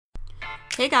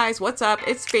Hey guys, what's up?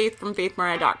 It's Faith from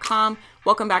faithmariah.com.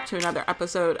 Welcome back to another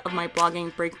episode of my Blogging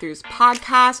Breakthroughs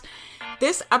podcast.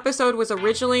 This episode was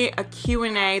originally a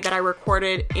Q&A that I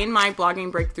recorded in my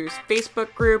Blogging Breakthroughs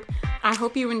Facebook group. I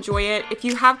hope you enjoy it. If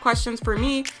you have questions for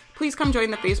me, please come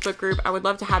join the Facebook group. I would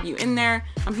love to have you in there.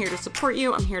 I'm here to support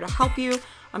you. I'm here to help you.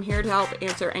 I'm here to help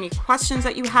answer any questions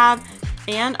that you have.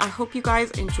 And I hope you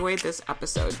guys enjoyed this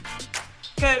episode.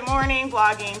 Good morning,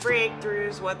 Blogging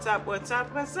Breakthroughs. What's up? What's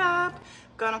up? What's up?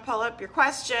 Gonna pull up your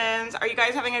questions. Are you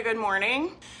guys having a good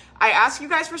morning? I asked you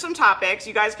guys for some topics.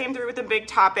 You guys came through with the big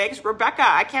topics. Rebecca,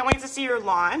 I can't wait to see your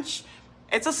launch.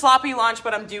 It's a sloppy launch,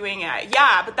 but I'm doing it.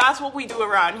 Yeah, but that's what we do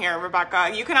around here,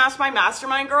 Rebecca. You can ask my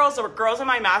mastermind girls, or girls in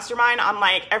my mastermind. I'm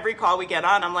like, every call we get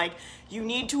on, I'm like, you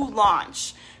need to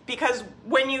launch. Because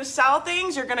when you sell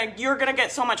things, you're gonna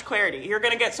get so much clarity. You're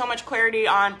gonna get so much clarity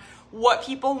on what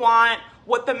people want,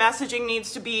 what the messaging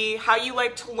needs to be, how you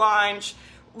like to launch,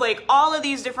 like all of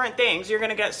these different things. You're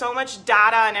gonna get so much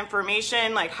data and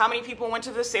information, like how many people went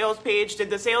to the sales page, did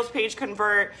the sales page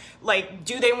convert, like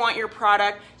do they want your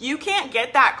product? You can't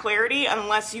get that clarity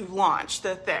unless you launch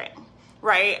the thing,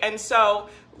 right? And so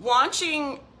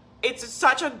launching, it's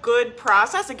such a good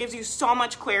process. It gives you so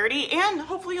much clarity and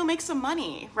hopefully you'll make some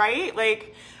money, right?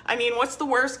 Like, I mean, what's the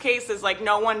worst case is like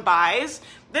no one buys.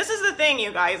 This is the thing,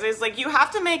 you guys, is like you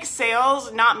have to make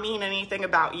sales not mean anything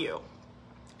about you.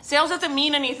 Sales doesn't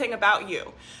mean anything about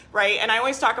you, right? And I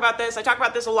always talk about this. I talk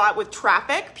about this a lot with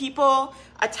traffic. People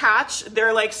attach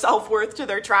their like self-worth to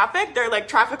their traffic. Their like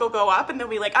traffic will go up and they'll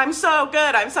be like, I'm so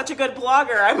good. I'm such a good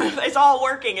blogger. It's all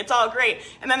working. It's all great.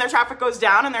 And then their traffic goes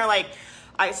down and they're like,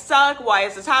 I suck. Why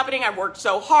is this happening? I've worked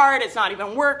so hard. It's not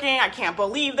even working. I can't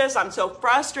believe this. I'm so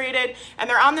frustrated. And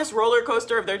they're on this roller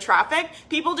coaster of their traffic.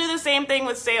 People do the same thing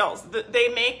with sales.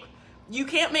 You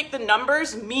can't make the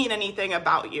numbers mean anything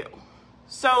about you.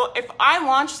 So if I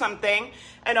launch something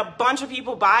and a bunch of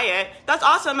people buy it, that's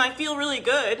awesome. I feel really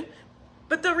good.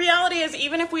 But the reality is,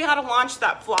 even if we had a launch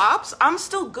that flops, I'm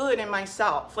still good in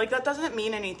myself. Like that doesn't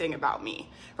mean anything about me,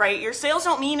 right? Your sales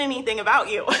don't mean anything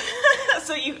about you.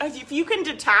 So if you can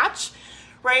detach,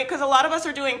 right? Because a lot of us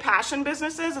are doing passion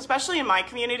businesses, especially in my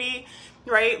community,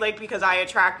 right? Like because I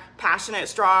attract passionate,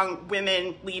 strong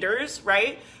women leaders,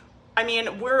 right? I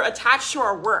mean, we're attached to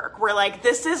our work. We're like,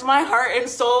 this is my heart and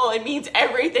soul. It means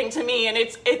everything to me. And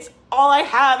it's all I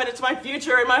have. And it's my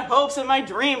future and my hopes and my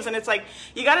dreams. And it's like,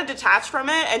 you got to detach from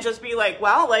it and just be like,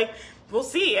 well, like, we'll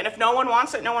see. And if no one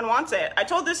wants it, no one wants it. I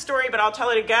told this story, but I'll tell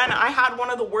it again. I had one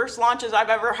of the worst launches I've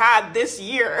ever had this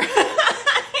year.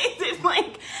 It's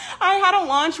like, I had a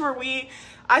launch where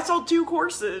I sold 2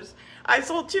 courses. I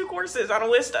sold 2 courses on a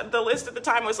list. The list at the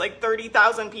time was like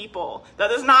 30,000 people.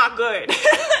 That is not good.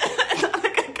 Not a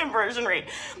good conversion rate.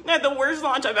 I had the worst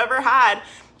launch I've ever had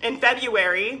in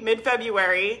February,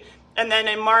 mid-February. And then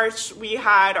in March, we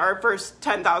had our first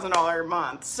 $10,000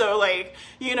 month. So like,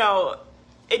 you know,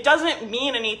 it doesn't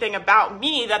mean anything about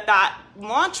me that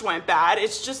launch went bad.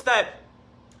 It's just that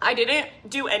I didn't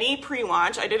do any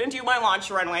pre-launch. I didn't do my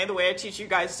launch runway the way I teach you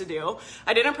guys to do.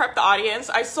 I didn't prep the audience.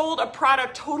 I sold a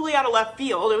product totally out of left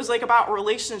field. It was like about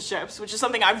relationships, which is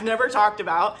something I've never talked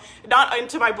about, not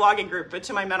into my blogging group, but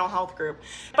to my mental health group.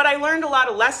 But I learned a lot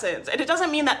of lessons. And it doesn't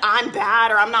mean that I'm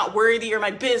bad or I'm not worthy or my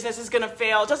business is gonna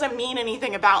fail. It doesn't mean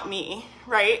anything about me,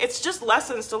 right? It's just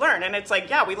lessons to learn. And it's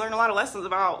like, yeah, we learned a lot of lessons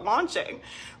about launching,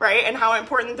 right? And how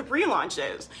important the pre-launch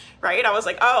is, right? I was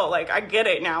like, oh, like I get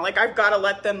it now. Like I've got to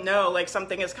let them know like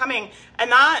something is coming.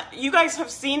 And you guys have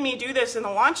seen me do this in the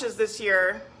launches this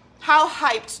year. How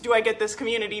hyped do I get this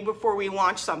community before we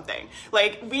launch something?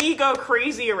 Like we go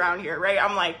crazy around here, right?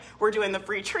 I'm like, we're doing the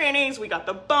free trainings. We got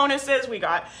the bonuses. We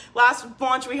got last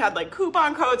launch. We had like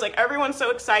coupon codes, like everyone's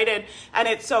so excited and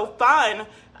it's so fun.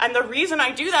 And the reason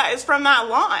I do that is from that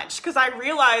launch, because I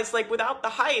realized like without the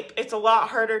hype, it's a lot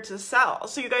harder to sell.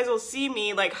 So you guys will see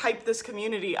me like hype this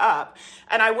community up.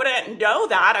 And I wouldn't know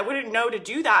that. I wouldn't know to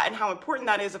do that and how important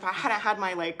that is if I hadn't had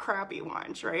my like crappy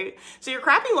launch, right? So your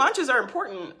crappy launches are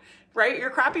important, right?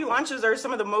 Your crappy launches are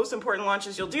some of the most important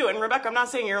launches you'll do. And Rebecca, I'm not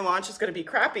saying your launch is going to be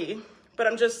crappy, but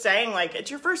I'm just saying like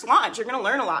it's your first launch. You're going to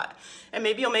learn a lot and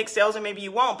maybe you'll make sales and maybe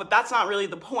you won't, but that's not really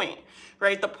the point.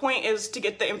 Right? The point is to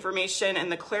get the information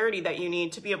and the clarity that you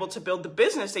need to be able to build the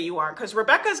business that you want. Because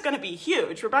Rebecca is going to be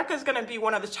huge. Rebecca is going to be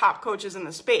one of the top coaches in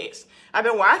the space. I've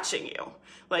been watching you.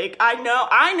 Like, I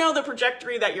know the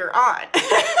trajectory that you're on.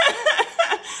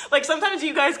 Like sometimes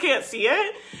you guys can't see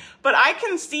it, but I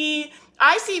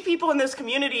see people in this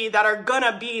community that are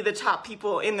gonna be the top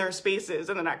people in their spaces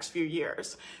in the next few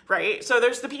years, right? So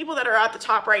there's the people that are at the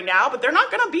top right now, but they're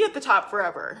not gonna be at the top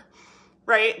forever.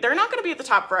 right? They're not going to be at the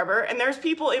top forever. And there's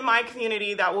people in my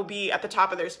community that will be at the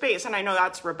top of their space. And I know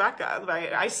that's Rebecca,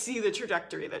 right? I see the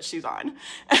trajectory that she's on.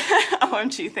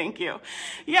 OMG, thank you.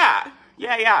 Yeah,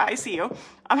 I see you.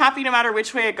 I'm happy no matter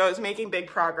which way it goes, making big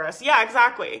progress. Yeah,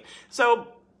 exactly. So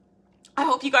I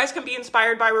hope you guys can be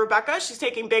inspired by Rebecca. She's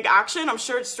taking big action. I'm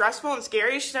sure it's stressful and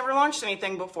scary. She's never launched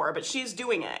anything before, but she's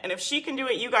doing it. And if she can do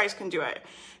it, you guys can do it.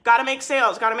 Got to make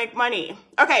sales, got to make money.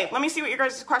 Okay, let me see what your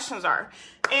guys' questions are.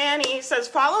 Annie says,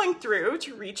 following through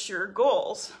to reach your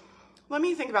goals. Let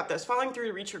me think about this, following through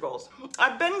to reach your goals.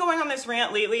 I've been going on this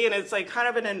rant lately, and it's like kind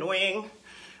of an annoying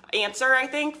answer, I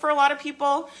think, for a lot of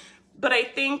people. But I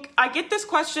think I get this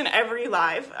question every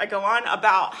live I go on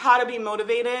about how to be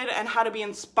motivated and how to be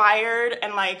inspired.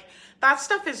 And like, that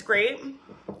stuff is great.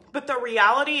 But the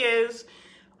reality is,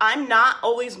 I'm not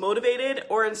always motivated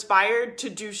or inspired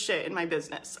to do shit in my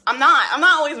business. I'm not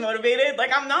always motivated.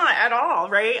 Like, I'm not at all,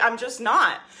 right? I'm just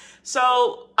not.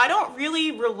 So I don't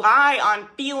really rely on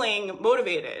feeling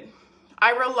motivated.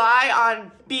 I rely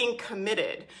on being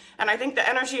committed. And I think the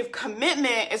energy of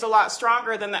commitment is a lot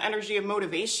stronger than the energy of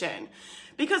motivation.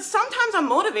 Because sometimes I'm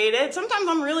motivated, sometimes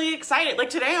I'm really excited. Like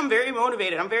today, I'm very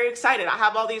motivated. I'm very excited. I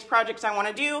have all these projects I want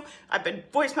to do. I've been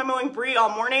voice memoing Bree all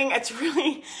morning. It's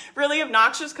really, really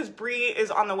obnoxious because Bree is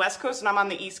on the West Coast and I'm on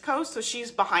the East Coast. So she's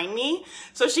behind me.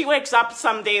 So she wakes up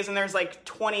some days and there's like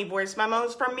 20 voice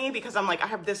memos from me because I'm like, I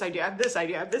have this idea, I have this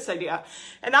idea, I have this idea.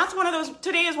 And that's one of those,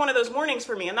 today is one of those mornings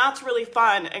for me. And that's really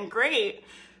fun and great.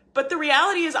 But the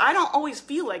reality is I don't always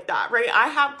feel like that, right? I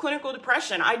have clinical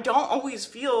depression. I don't always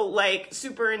feel like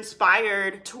super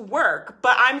inspired to work,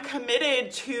 but I'm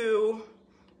committed to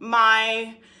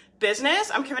my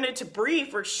business. I'm committed to Bree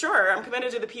for sure. I'm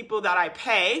committed to the people that I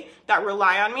pay, that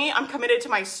rely on me. I'm committed to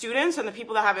my students and the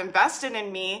people that have invested in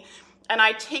me. And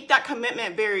I take that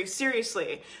commitment very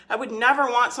seriously. I would never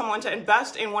want someone to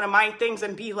invest in one of my things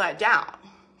and be let down.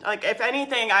 Like, if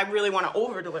anything, I really want to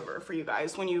over-deliver for you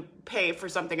guys when you pay for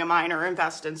something of mine or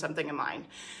invest in something of mine.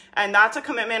 And that's a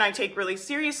commitment I take really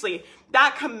seriously.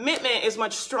 That commitment is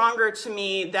much stronger to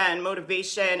me than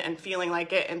motivation and feeling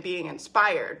like it and being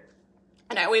inspired.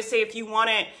 And I always say, if you want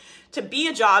it to be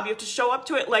a job, you have to show up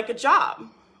to it like a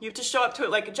job. You have to show up to it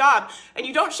like a job. And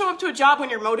you don't show up to a job when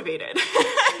you're motivated.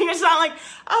 It's not like,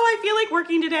 oh, I feel like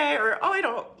working today, or, oh, I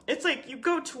don't. It's like you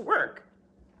go to work.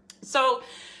 So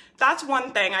that's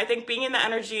one thing. I think being in the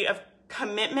energy of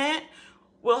commitment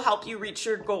will help you reach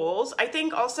your goals. I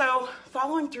think also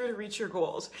following through to reach your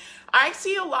goals. I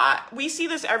see a lot, we see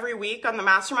this every week on the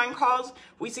mastermind calls.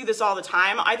 We see this all the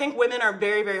time. I think women are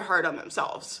very, very hard on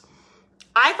themselves.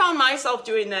 I found myself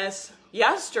doing this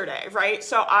yesterday, right?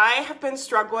 So I have been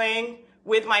struggling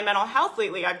with my mental health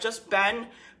lately. I've just been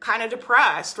kind of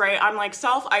depressed, right? I'm like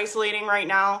self-isolating right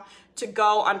now to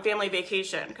go on family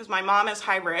vacation because my mom is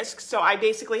high risk. So I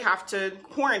basically have to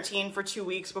quarantine for 2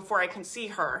 weeks before I can see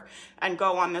her and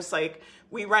go on this, like,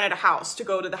 we rented a house to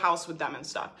go to the house with them and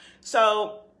stuff.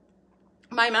 So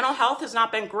my mental health has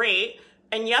not been great.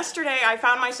 And yesterday I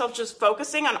found myself just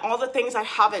focusing on all the things I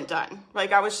haven't done.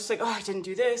 Like I was just like, oh, I didn't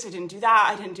do this. I didn't do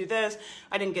that. I didn't do this.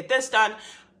 I didn't get this done.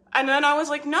 And then I was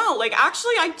like, no, like,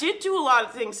 actually, I did do a lot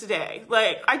of things today.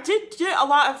 Like, I did get a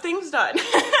lot of things done.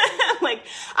 Like,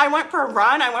 I went for a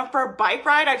run. I went for a bike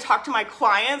ride. I talked to my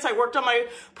clients. I worked on my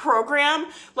program.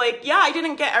 Like, yeah, I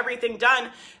didn't get everything done.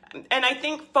 And I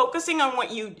think focusing on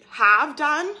what you have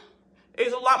done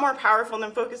is a lot more powerful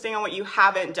than focusing on what you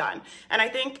haven't done. And I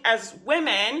think as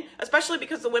women, especially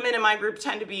because the women in my group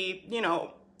tend to be, you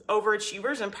know,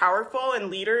 overachievers and powerful and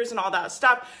leaders and all that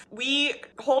stuff, we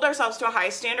hold ourselves to a high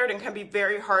standard and can be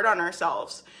very hard on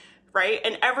ourselves, right?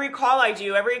 And every call I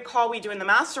do, every call we do in the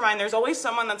mastermind, there's always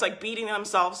someone that's like beating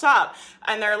themselves up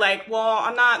and they're like, well,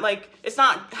 I'm not, like, it's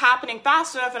not happening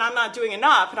fast enough and I'm not doing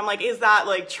enough. And I'm like, is that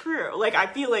like true? Like, I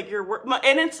feel like you're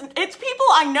and it's people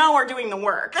I know are doing the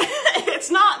work. It's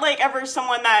not like ever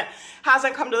someone that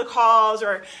hasn't come to the calls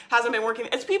or hasn't been working.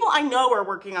 It's people I know are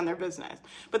working on their business,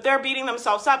 but they're beating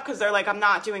themselves up because they're like, I'm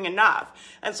not doing enough.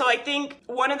 And so I think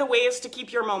one of the ways to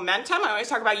keep your momentum, I always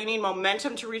talk about you need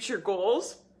momentum to reach your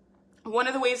goals. One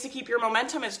of the ways to keep your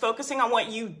momentum is focusing on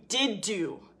what you did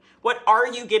do. What are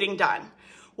you getting done?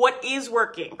 What is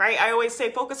working, right? I always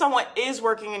say focus on what is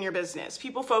working in your business.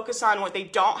 People focus on what they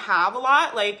don't have a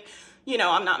lot, like, you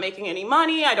know, I'm not making any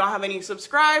money, I don't have any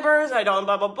subscribers, I don't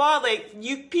blah, blah, blah. Like,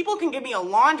 people can give me a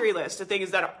laundry list of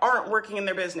things that aren't working in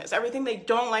their business, everything they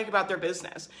don't like about their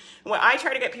business. And what I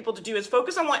try to get people to do is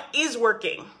focus on what is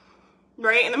working,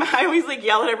 right? And I always like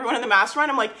yell at everyone in the mastermind.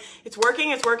 I'm like, it's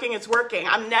working, it's working, it's working.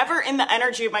 I'm never in the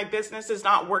energy of my business is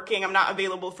not working. I'm not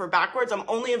available for backwards. I'm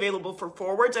only available for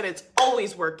forwards, and it's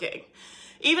always working.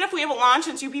 Even if we have a launch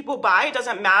and 2 people buy, it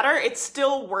doesn't matter. It's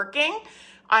still working.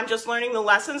 I'm just learning the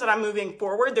lessons and I'm moving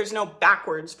forward. There's no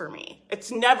backwards for me.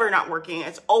 It's never not working.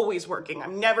 It's always working.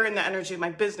 I'm never in the energy of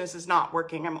my business is not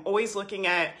working. I'm always looking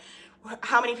at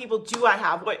how many people do I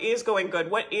have? What is going good?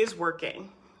 What is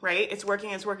working, right? It's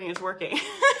working, it's working, it's working.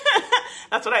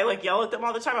 That's what I like yell at them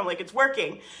all the time. I'm like, it's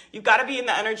working. You've got to be in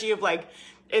the energy of like,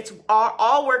 it's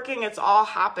all working. It's all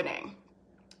happening.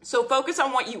 So focus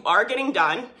on what you are getting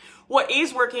done. What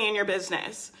is working in your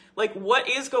business? Like what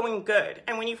is going good?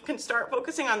 And when you can start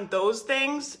focusing on those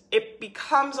things, it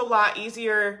becomes a lot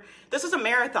easier. This is a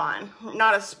marathon,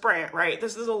 not a sprint, right?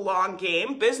 This is a long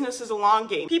game. Business is a long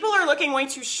game. People are looking way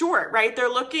too short, right? They're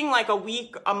looking like a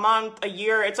week, a month, a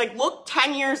year. It's like, look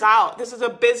 10 years out. This is a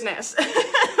business.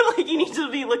 Like you need to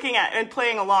be looking at and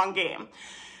playing a long game.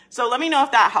 So let me know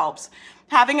if that helps.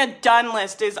 Having a done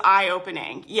list is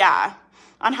eye-opening. Yeah.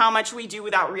 On how much we do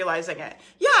without realizing it.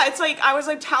 Yeah, it's like, I was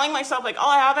like telling myself like, oh,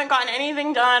 I haven't gotten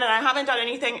anything done and I haven't done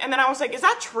anything. And then I was like, is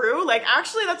that true? Like,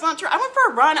 actually, that's not true. I went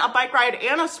for a run, a bike ride,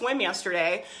 and a swim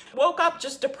yesterday. Woke up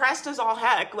just depressed as all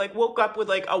heck. Like, woke up with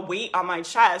like a weight on my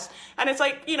chest. And it's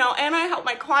like, you know, and I helped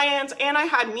my clients and I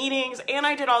had meetings and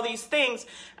I did all these things.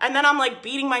 And then I'm like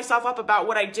beating myself up about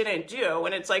what I didn't do.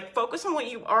 And it's like, focus on what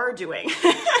you are doing.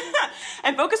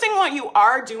 And focusing on what you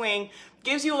are doing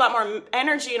gives you a lot more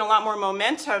energy and a lot more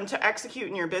momentum to execute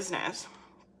in your business.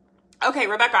 Okay,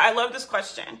 Rebecca, I love this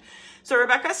question. So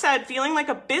Rebecca said, feeling like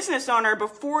a business owner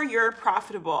before you're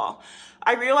profitable.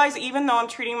 I realize even though I'm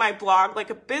treating my blog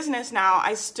like a business now,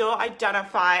 I still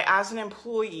identify as an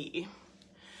employee.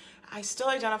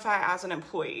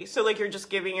 So like you're just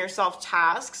giving yourself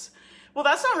tasks. Well,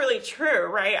 that's not really true,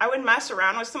 right? I would mess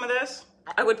around with some of this.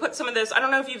 I would put some of this, I don't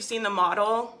know if you've seen the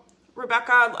model,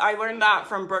 Rebecca, I learned that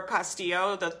from Brooke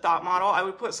Castillo, the thought model. I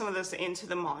would put some of this into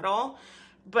the model,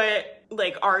 but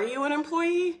like, are you an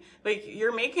employee? Like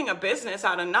you're making a business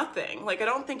out of nothing. Like, I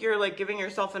don't think you're like giving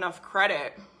yourself enough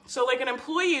credit. So like an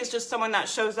employee is just someone that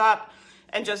shows up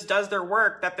and just does their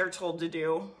work that they're told to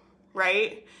do,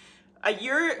 right?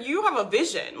 You have a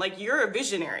vision, like you're a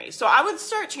visionary. So I would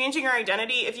start changing your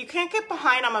identity. If you can't get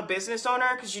behind I'm a business owner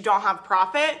because you don't have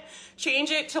profit,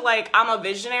 change it to like I'm a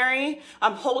visionary.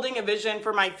 I'm holding a vision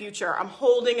for my future. I'm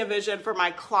holding a vision for my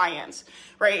clients,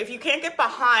 right? If you can't get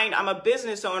behind I'm a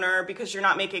business owner because you're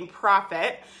not making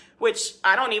profit, which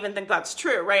I don't even think that's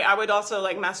true, right? I would also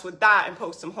like mess with that and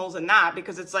poke some holes in that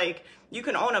because it's like you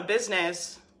can own a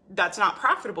business that's not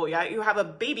profitable yet. You have a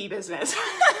baby business.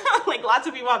 Like lots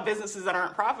of people have businesses that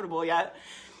aren't profitable yet.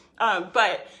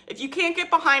 But if you can't get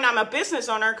behind I'm a business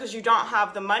owner because you don't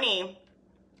have the money,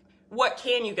 what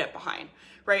can you get behind,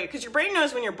 right? Because your brain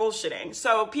knows when you're bullshitting.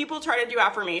 So people try to do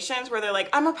affirmations where they're like,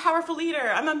 I'm a powerful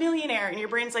leader, I'm a millionaire. And your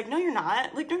brain's like, no, you're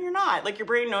not. Like, no, you're not. Like your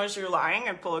brain knows you're lying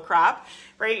and full of crap,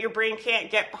 right? Your brain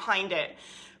can't get behind it.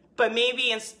 But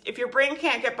maybe if your brain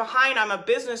can't get behind I'm a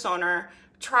business owner,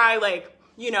 try like,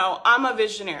 you know, I'm a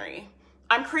visionary.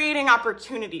 I'm creating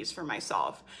opportunities for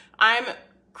myself. I'm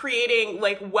creating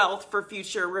like wealth for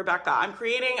future Rebecca. I'm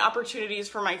creating opportunities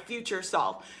for my future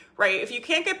self, right? If you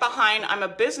can't get behind I'm a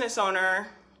business owner,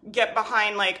 get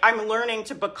behind like I'm learning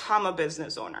to become a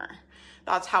business owner.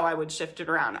 That's how I would shift it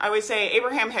around. I always say,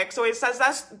 Abraham Hicks always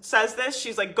says this,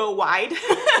 she's like, go wide.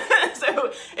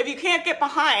 So if you can't get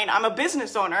behind, I'm a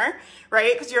business owner,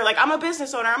 right? Because you're like, I'm a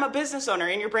business owner.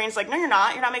 And your brain's like, no, you're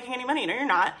not making any money. No, you're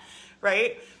not,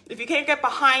 right? If you can't get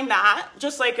behind that,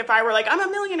 just like if I were like, I'm a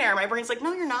millionaire, my brain's like,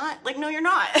 no, you're not. Like, no, you're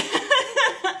not.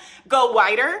 Go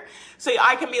wider. So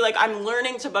I can be like, I'm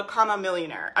learning to become a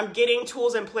millionaire. I'm getting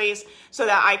tools in place so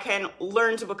that I can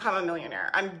learn to become a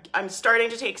millionaire. I'm starting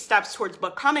to take steps towards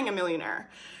becoming a millionaire,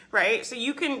 right? So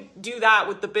you can do that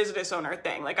with the business owner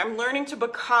thing. Like I'm learning to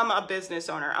become a business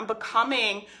owner. I'm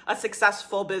becoming a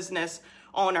successful business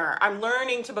owner. I'm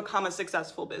learning to become a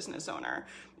successful business owner.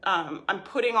 I'm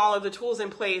putting all of the tools in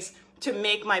place to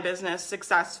make my business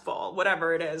successful,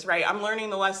 whatever it is, right? I'm learning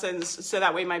the lessons so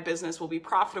that way my business will be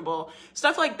profitable.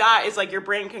 Stuff like that is like your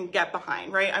brain can get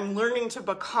behind, right? I'm learning to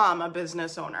become a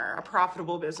business owner, a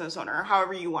profitable business owner,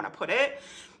 however you want to put it.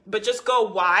 But just go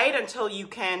wide until you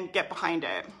can get behind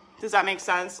it. Does that make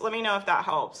sense? Let me know if that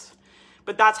helps.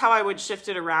 But that's how I would shift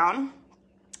it around.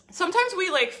 Sometimes we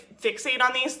like fixate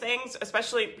on these things,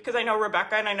 especially because I know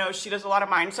Rebecca and I know she does a lot of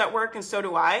mindset work and so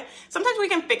do I. Sometimes we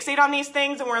can fixate on these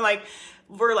things and we're like,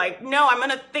 no, I'm going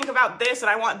to think about this and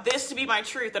I want this to be my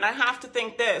truth and I have to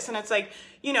think this. And it's like,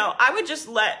 you know, I would just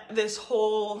let this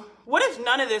whole, what if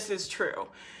none of this is true?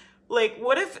 Like,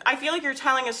 what if, I feel like you're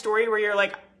telling a story where you're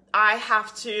like, I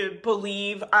have to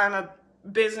believe I'm a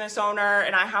business owner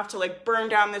and I have to like burn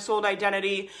down this old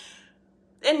identity.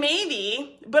 And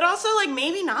maybe, but also like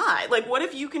maybe not. Like what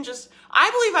if you can just,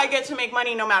 I believe I get to make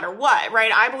money no matter what,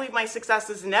 right? I believe my success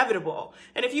is inevitable.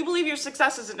 And if you believe your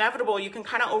success is inevitable, you can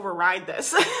kind of override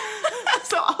this.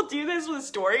 So I'll do this with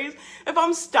stories. If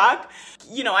I'm stuck,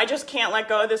 I just can't let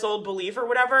go of this old belief or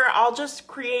whatever, I'll just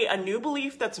create a new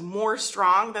belief that's more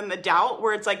strong than the doubt,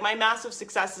 where it's like my massive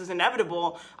success is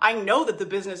inevitable. I know that the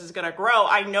business is going to grow.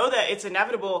 I know that it's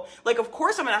inevitable. Like, of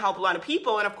course I'm going to help a lot of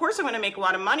people, and of course I'm going to make a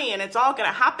lot of money, and it's all going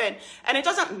to happen. And it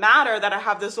doesn't matter that I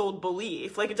have this old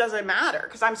belief. Like, it doesn't matter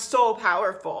because I'm so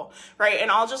powerful, right?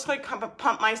 And I'll just like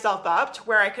pump myself up to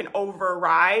where I can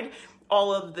override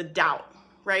all of the doubt.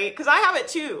 Right? Because I have it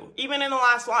too. Even in the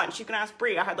last launch, you can ask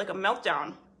Brie, I had like a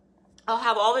meltdown. I'll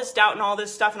have all this doubt and all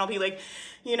this stuff, and I'll be like,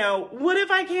 what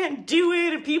if I can't do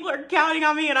it? And people are counting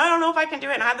on me, and I don't know if I can do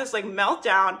it. And I have this like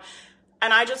meltdown.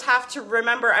 And I just have to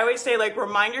remember, I always say, like,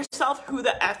 remind yourself who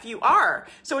the F you are.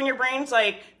 So when your brain's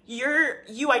like,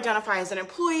 you identify as an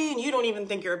employee, and you don't even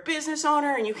think you're a business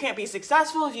owner, and you can't be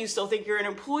successful if you still think you're an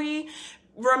employee,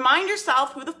 remind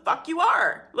yourself who the fuck you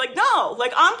are. Like, no,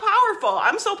 like, I'm powerful.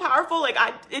 I'm so powerful. Like,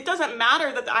 it doesn't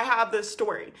matter that I have this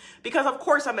story, because of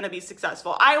course I'm going to be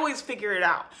successful. I always figure it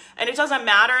out. And it doesn't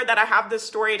matter that I have this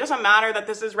story. It doesn't matter that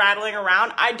this is rattling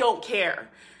around. I don't care,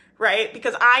 right?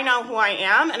 Because I know who I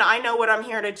am, and I know what I'm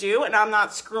here to do, and I'm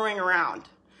not screwing around,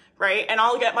 right? And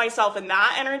I'll get myself in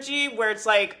that energy where it's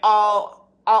like, I'll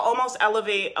almost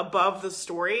elevate above the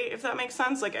story, if that makes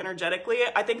sense, like energetically.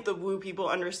 I think the woo people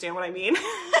understand what I mean.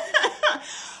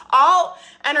 I'll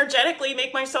energetically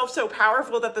make myself so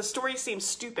powerful that the story seems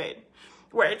stupid.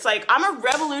 Where it's like, I'm a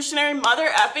revolutionary mother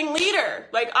effing leader.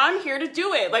 Like, I'm here to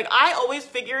do it. Like, I always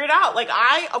figure it out. Like,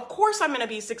 of course I'm going to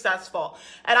be successful.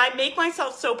 And I make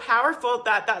myself so powerful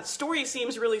that that story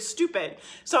seems really stupid.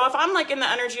 So if I'm like in the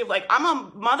energy of like, I'm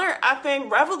a mother effing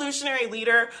revolutionary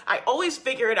leader, I always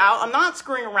figure it out. I'm not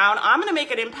screwing around. I'm going to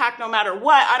make an impact no matter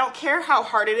what. I don't care how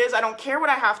hard it is. I don't care what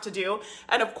I have to do.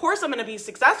 And of course I'm going to be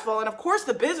successful. And of course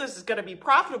the business is going to be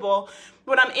profitable.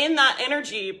 When I'm in that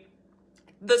energy,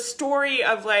 the story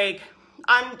of like,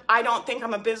 I don't think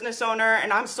I'm a business owner,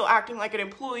 and I'm still acting like an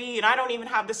employee, and I don't even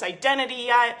have this identity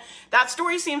yet, that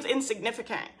story seems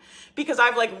insignificant because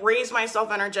I've like raised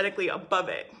myself energetically above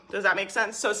it. Does that make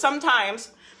sense? So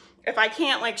sometimes if I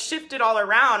can't like shift it all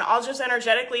around, I'll just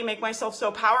energetically make myself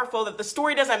so powerful that the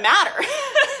story doesn't matter.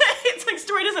 It's like,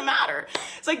 story doesn't matter.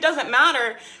 It's like, doesn't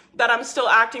matter that I'm still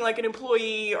acting like an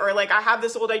employee, or like I have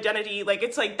this old identity. Like,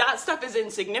 it's like that stuff is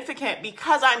insignificant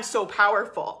because I'm so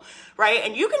powerful, right?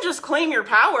 And you can just claim your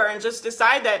power and just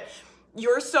decide that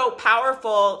you're so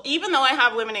powerful, even though I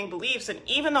have limiting beliefs, and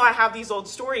even though I have these old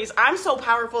stories, I'm so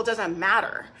powerful, it doesn't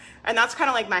matter. And that's kind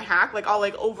of like my hack. Like, I'll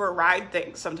like override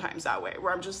things sometimes that way,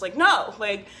 where I'm just like, no,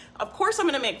 like, of course I'm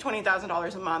going to make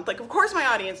 $20,000 a month. Like, of course my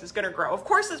audience is going to grow. Of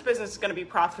course this business is going to be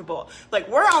profitable. Like,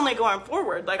 we're only going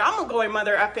forward. Like, I'm going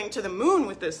mother effing to the moon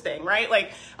with this thing, right?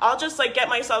 Like, I'll just like get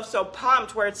myself so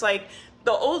pumped where it's like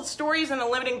the old stories and the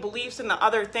limiting beliefs and the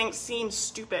other things seem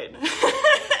stupid.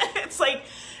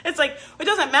 It's like, it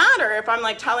doesn't matter if I'm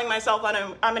like telling myself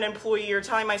I'm an employee or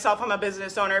telling myself I'm a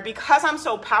business owner, because I'm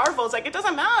so powerful. It's like, it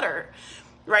doesn't matter,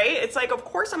 right? It's like, of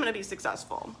course I'm going to be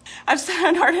successful. I've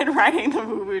started riding the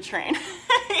woo-woo train.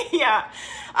 Yeah,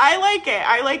 I like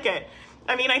it.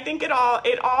 I mean, I think it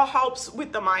all helps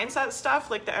with the mindset stuff,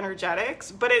 like the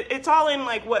energetics, but it's all in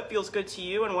like what feels good to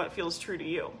you and what feels true to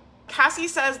you. Cassie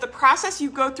says, the process you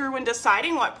go through when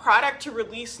deciding what product to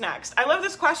release next. I love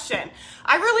this question.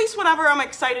 I release whenever I'm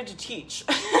excited to teach.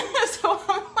 So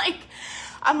I'm like,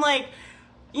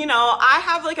 I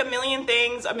have like a million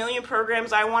things, a million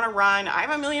programs I want to run. I have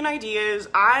a million ideas.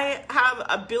 I have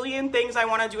a billion things I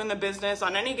want to do in the business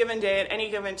on any given day at any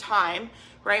given time,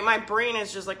 right? My brain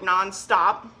is just like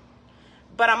nonstop.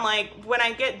 But I'm like, when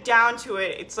I get down to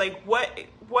it, it's like, what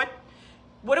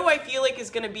do I feel like is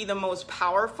going to be the most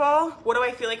powerful? What do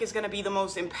I feel like is going to be the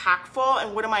most impactful?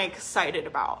 And what am I excited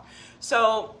about?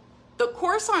 So the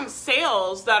course on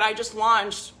sales that I just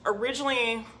launched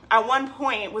originally at one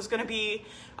point was going to be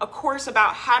a course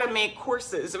about how to make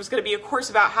courses. It was going to be a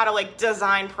course about how to like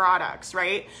design products,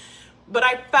 right? But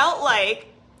I felt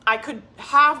like I could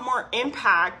have more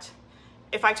impact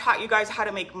if I taught you guys how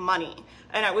to make money.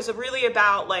 And it was really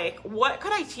about like, what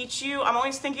could I teach you? I'm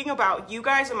always thinking about you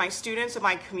guys and my students and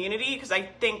my community, because I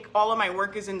think all of my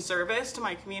work is in service to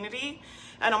my community.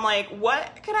 And I'm like,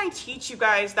 what can I teach you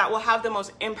guys that will have the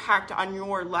most impact on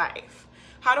your life?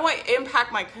 How do I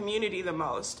impact my community the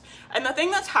most? And the thing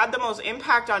that's had the most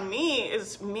impact on me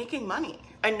is making money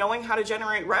and knowing how to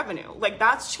generate revenue. Like,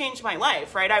 that's changed my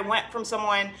life, right? I went from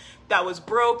someone that was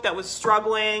broke, that was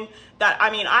struggling,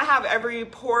 I have every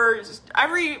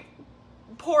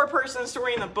poor person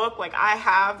story in the book, like I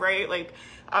have, right? Like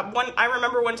I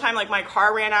remember one time, like my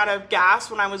car ran out of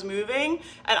gas when I was moving,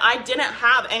 and I didn't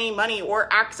have any money or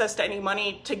access to any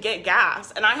money to get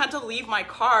gas. And I had to leave my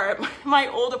car at my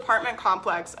old apartment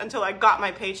complex until I got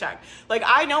my paycheck. Like,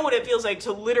 I know what it feels like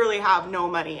to literally have no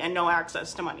money and no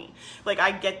access to money. Like,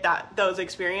 I get those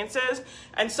experiences.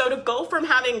 And so to go from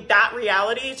having that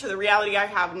reality to the reality I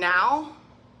have now,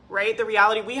 right? The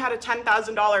reality, we had a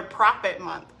 $10,000 profit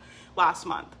month last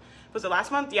month. Was it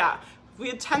last month? Yeah. We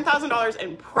had $10,000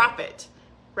 in profit,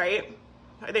 right?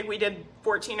 I think we did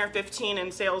 14 or 15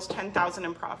 in sales, 10,000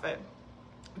 in profit.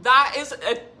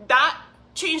 That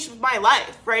changed my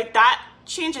life, right? That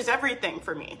changes everything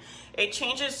for me. It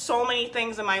changes so many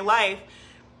things in my life.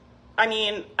 I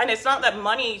mean, and it's not that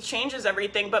money changes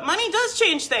everything, but money does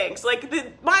change things. Like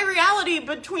my reality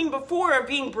between before of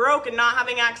being broke and not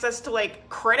having access to like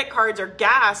credit cards or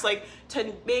gas, like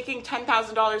to making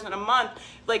 $10,000 in a month,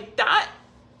 like that,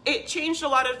 it changed a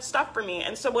lot of stuff for me.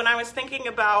 And so when I was thinking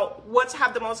about what's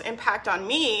had the most impact on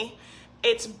me,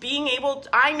 it's being able to,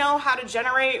 I know how to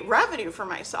generate revenue for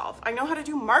myself. I know how to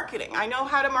do marketing. I know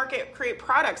how to create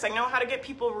products. I know how to get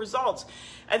people results.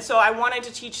 And so I wanted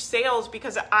to teach sales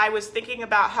because I was thinking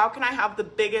about how can I have the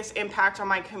biggest impact on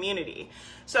my community.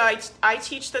 So I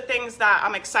teach the things that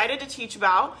I'm excited to teach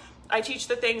about. I teach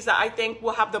the things that I think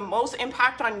will have the most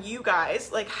impact on you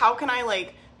guys. Like, how can I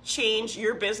like change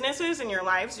your businesses and your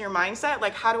lives and your mindset?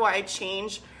 Like, how do I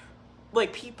change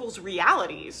like people's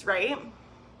realities, right?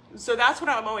 So that's what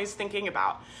I'm always thinking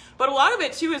about. But a lot of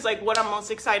it too is like what I'm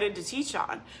most excited to teach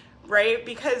on, right?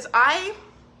 Because I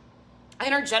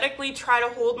energetically try to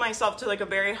hold myself to like a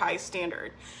very high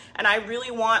standard. And I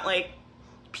really want like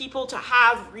people to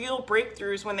have real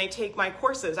breakthroughs when they take my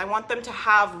courses. I want them to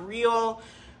have real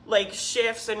like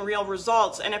shifts and real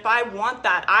results. And if I want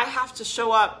that, I have to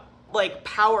show up like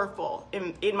powerful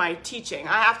in my teaching.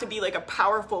 I have to be like a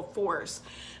powerful force.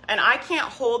 And I can't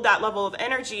hold that level of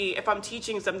energy if I'm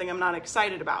teaching something I'm not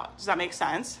excited about. Does that make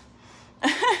sense?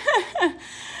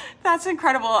 That's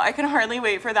incredible. I can hardly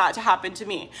wait for that to happen to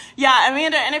me. Yeah,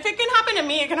 Amanda, and if it can happen to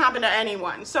me, it can happen to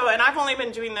anyone. So, and I've only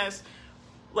been doing this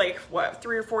like,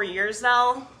 3 or 4 years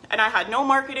now. And I had no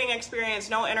marketing experience,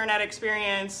 no internet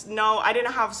experience, I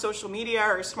didn't have social media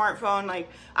or a smartphone. Like,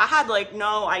 I had like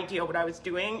no idea what I was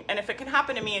doing. And if it can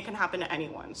happen to me, it can happen to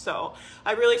anyone. So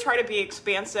I really try to be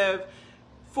expansive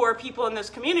for people in this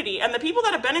community. And the people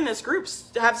that have been in this group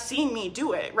have seen me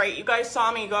do it, right? You guys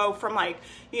saw me go from like,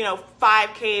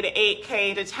 5K to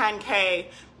 8K to 10K.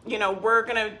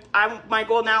 My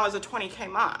goal now is a 20K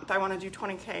month. I want to do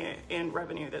 20K in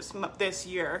revenue this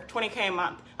year, 20K a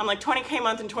month. I'm like 20K a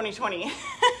month in 2020.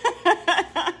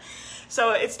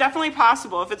 So it's definitely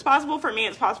possible. If it's possible for me,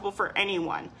 it's possible for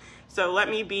anyone. So let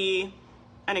me be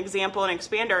an example and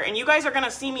expander. And you guys are going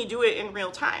to see me do it in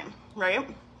real time, right?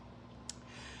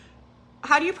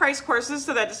 How do you price courses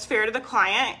so that it's fair to the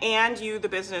client and you, the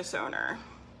business owner?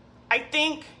 I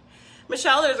think,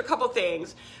 Michelle, there's a couple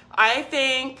things. I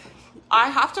think I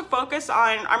have to focus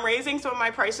on, I'm raising some of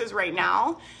my prices right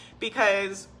now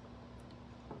because,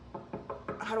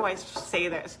 how do I say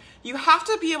this? You have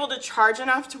to be able to charge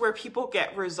enough to where people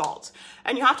get results.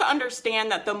 And you have to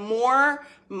understand that the more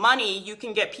money you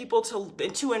can get people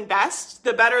to invest,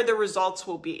 the better the results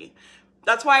will be.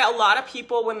 That's why a lot of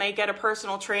people, when they get a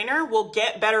personal trainer, will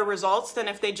get better results than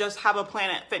if they just have a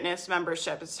Planet Fitness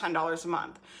membership. It's $10 a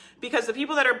month. Because the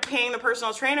people that are paying the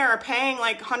personal trainer are paying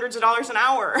like hundreds of dollars an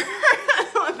hour.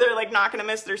 They're like not going to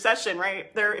miss their session,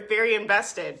 right? They're very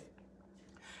invested.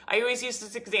 I always use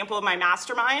this example of my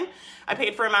mastermind. I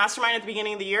paid for a mastermind at the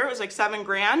beginning of the year. It was like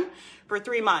 $7,000 for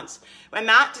 3 months. And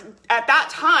at that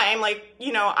time,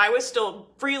 I was still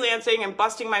freelancing and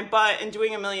busting my butt and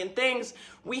doing a million things.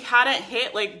 We hadn't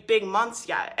hit like big months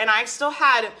yet. And I still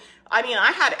had, I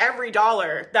had every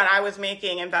dollar that I was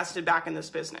making invested back in this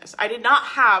business. I did not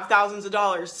have thousands of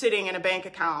dollars sitting in a bank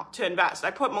account to invest.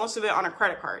 I put most of it on a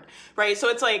credit card, right? So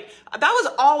it's like, that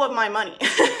was all of my money.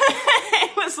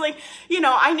 It was like,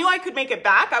 I knew I could make it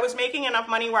back. I was making enough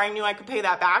money where I knew I could pay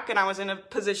that back, and I was in a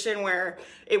position where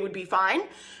it would be fine.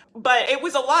 But it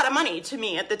was a lot of money to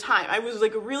me at the time. I was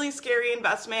like a really scary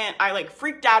investment. I like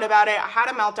freaked out about it. I had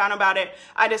a meltdown about it.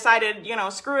 I decided,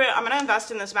 screw it, I'm going to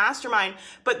invest in this mastermind.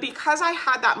 But because I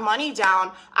had that money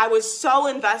down, I was so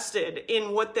invested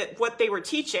in what they were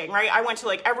teaching, right? I went to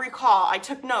like every call. I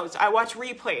took notes. I watched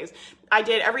replays. I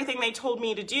did everything they told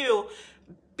me to do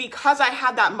because I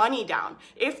had that money down.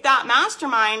 If that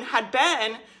mastermind had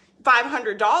been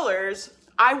 $500,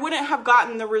 I wouldn't have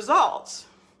gotten the results.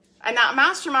 And that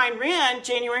mastermind ran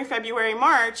January, February,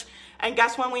 March, and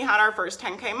guess when we had our first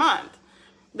 10K month?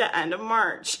 the end of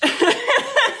March.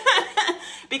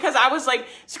 Because I was like,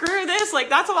 screw this, like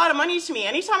that's a lot of money to me.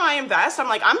 Anytime I invest, I'm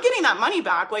like, I'm getting that money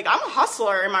back. Like I'm a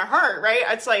hustler in my heart, right?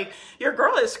 It's like, your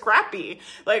girl is scrappy.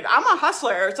 Like I'm a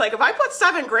hustler. It's like, if I put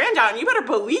 $7,000 down, you better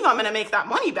believe I'm gonna make that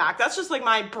money back. That's just like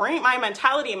my brain, my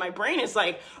mentality, and my brain is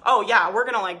like, oh yeah, we're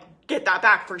gonna like get that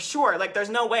back for sure. Like there's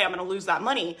no way I'm going to lose that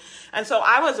money. And so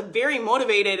I was very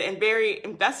motivated and very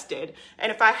invested.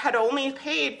 And if I had only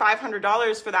paid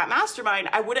 $500 for that mastermind,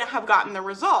 I wouldn't have gotten the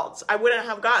results. I wouldn't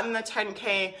have gotten the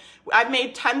 10K. I've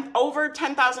made over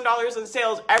 $10,000 in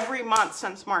sales every month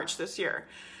since March this year.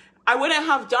 I wouldn't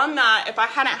have done that if I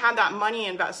hadn't had that money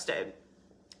invested.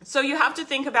 So you have to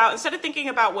think about, instead of thinking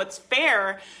about what's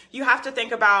fair, you have to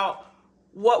think about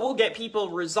what will get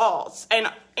people results.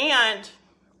 And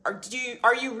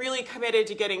are you really committed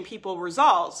to getting people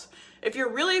results? If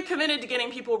you're really committed to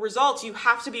getting people results, you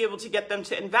have to be able to get them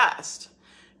to invest,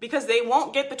 because they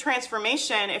won't get the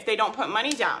transformation if they don't put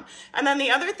money down. And then the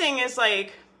other thing is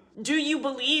like, do you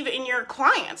believe in your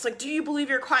clients? Like, do you believe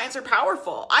your clients are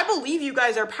powerful? I believe you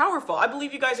guys are powerful. I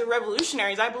believe you guys are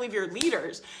revolutionaries. I believe you're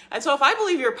leaders. And so if I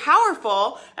believe you're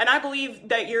powerful and I believe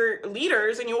that you're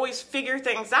leaders and you always figure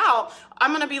things out,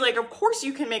 I'm going to be like, of course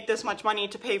you can make this much money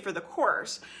to pay for the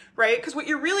course, right? Because what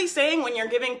you're really saying when you're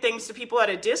giving things to people at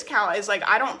a discount is like,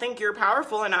 I don't think you're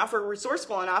powerful enough or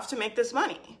resourceful enough to make this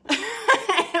money.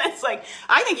 And it's like,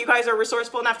 I think you guys are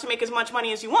resourceful enough to make as much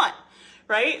money as you want,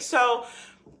 right? So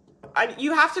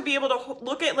you have to be able to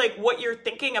look at like what you're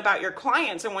thinking about your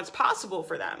clients and what's possible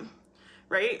for them,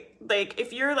 right? Like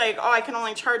if you're like, oh, I can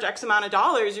only charge X amount of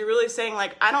dollars, you're really saying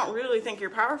like, I don't really think you're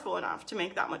powerful enough to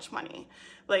make that much money.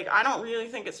 Like, I don't really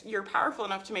think you're powerful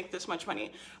enough to make this much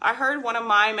money. I heard one of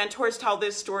my mentors tell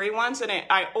this story once, and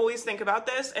I always think about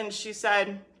this. And she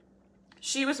said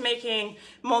she was making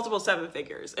multiple seven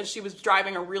figures and she was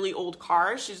driving a really old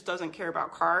car. She just doesn't care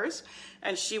about cars.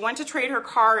 And she went to trade her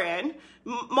car in,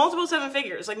 multiple seven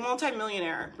figures, like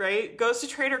multi-millionaire, right? Goes to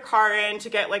trade her car in to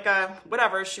get like a,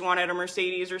 whatever, she wanted a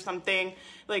Mercedes or something,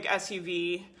 like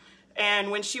SUV.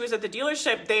 And when she was at the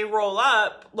dealership, they roll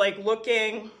up like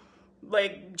looking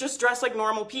like just dressed like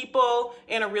normal people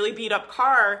in a really beat up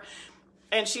car.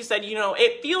 And she said, you know,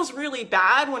 it feels really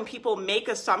bad when people make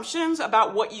assumptions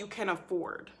about what you can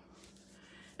afford.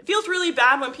 It feels really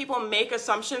bad when people make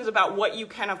assumptions about what you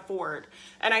can afford.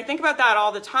 And I think about that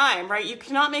all the time, right? You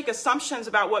cannot make assumptions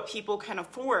about what people can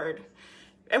afford.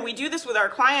 And we do this with our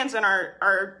clients and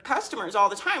our customers all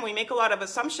the time. We make a lot of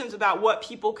assumptions about what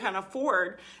people can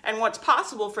afford and what's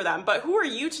possible for them. But who are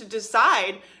you to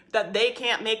decide that they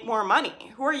can't make more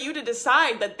money? Who are you to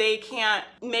decide that they can't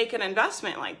make an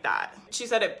investment like that? She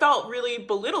said it felt really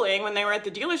belittling when they were at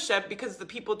the dealership because the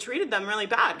people treated them really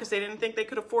bad because they didn't think they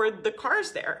could afford the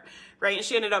cars there, right? And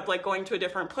she ended up like going to a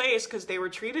different place because they were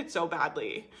treated so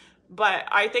badly. But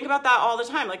I think about that all the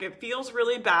time. Like it feels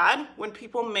really bad when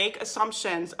people make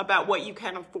assumptions about what you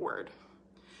can afford.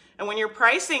 And when you're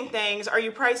pricing things, are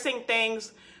you pricing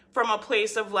things from a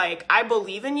place of like, I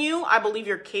believe in you, I believe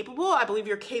you're capable, I believe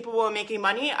you're capable of making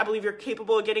money, I believe you're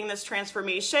capable of getting this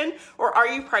transformation? Or are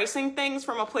you pricing things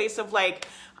from a place of like,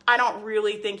 I don't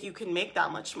really think you can make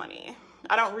that much money.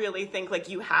 I don't really think like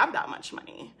you have that much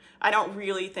money. I don't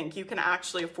really think you can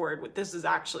actually afford what this is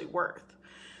actually worth.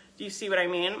 Do you see what I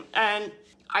mean? And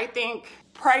I think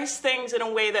price things in a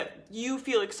way that you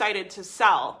feel excited to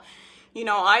sell. You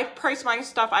know, I price my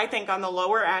stuff, I think, on the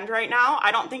lower end right now.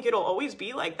 I don't think it'll always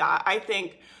be like that. I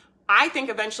think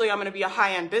eventually I'm going to be a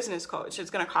high-end business coach. It's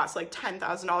going to cost like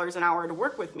 $10,000 an hour to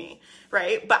work with me,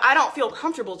 right? But I don't feel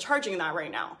comfortable charging that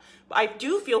right now. I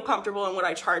do feel comfortable in what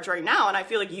I charge right now. And I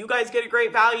feel like you guys get a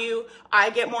great value.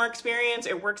 I get more experience.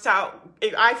 It works out.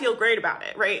 I feel great about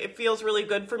it, right? It feels really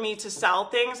good for me to sell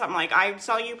things. I'm like, I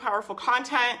sell you powerful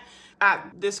content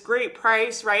at this great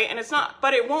price, right? And it's not,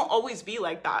 but it won't always be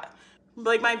like that.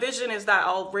 Like my vision is that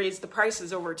I'll raise the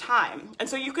prices over time. And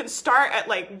so you can start at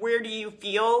like, where do you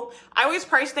feel? I always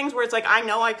price things where it's like, I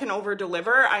know I can over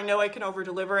deliver. I know I can over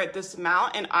deliver at this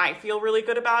amount and I feel really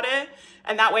good about it.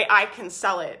 And that way I can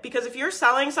sell it. Because if you're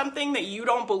selling something that you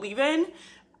don't believe in,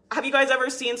 have you guys ever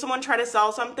seen someone try to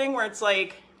sell something where it's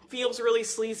like, feels really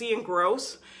sleazy and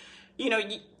gross? You know,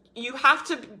 you have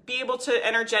to be able to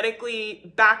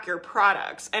energetically back your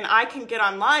products. And I can get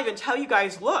on live and tell you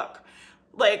guys, look,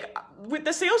 like with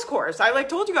the sales course, I like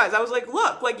told you guys, I was like,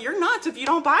 look, like you're nuts if you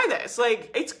don't buy this.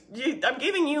 Like I'm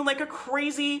giving you like a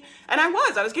crazy, and I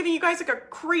was giving you guys like a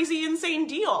crazy, insane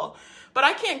deal. But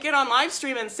I can't get on live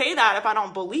stream and say that if I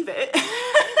don't believe it.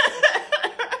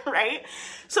 Right?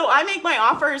 So I make my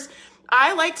offers.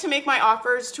 I like to make my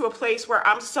offers to a place where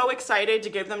I'm so excited to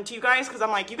give them to you guys because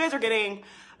I'm like, you guys are getting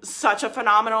such a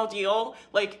phenomenal deal.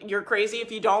 Like, you're crazy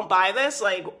if you don't buy this.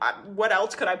 Like, what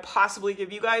else could I possibly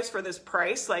give you guys for this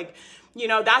price? Like, you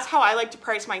know, that's how I like to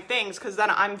price my things, because then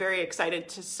I'm very excited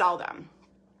to sell them.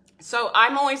 So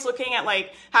I'm always looking at,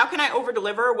 like, how can I over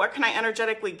deliver? What can I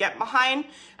energetically get behind?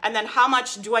 And then how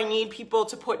much do I need people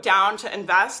to put down to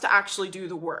invest to actually do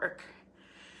the work?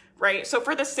 Right? So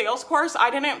for the sales course,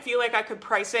 I didn't feel like I could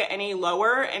price it any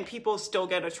lower and people still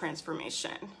get a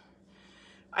transformation.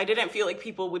 I didn't feel like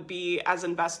people would be as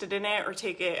invested in it or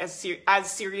take it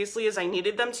as seriously as I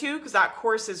needed them to, because that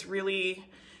course is really,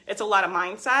 it's a lot of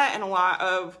mindset and a lot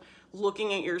of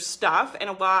looking at your stuff and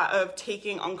a lot of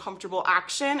taking uncomfortable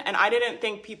action. And I didn't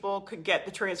think people could get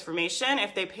the transformation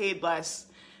if they paid less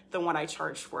than what I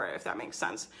charged for it, if that makes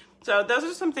sense. So those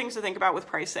are some things to think about with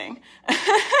pricing.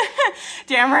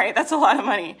 Damn right, that's a lot of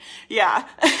money. Yeah.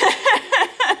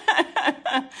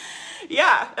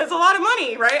 Yeah, it's a lot of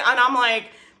money, right? And I'm like,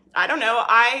 I don't know,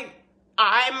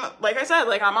 I'm, like I said,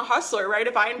 like, I'm a hustler, right?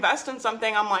 If I invest in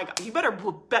something, I'm like, you better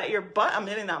bet your butt I'm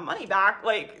getting that money back.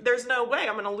 Like, there's no way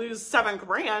I'm going to lose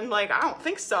 $7,000. Like, I don't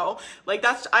think so. Like,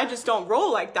 I just don't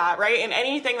roll like that, right? And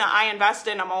anything that I invest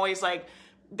in, I'm always like,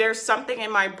 there's something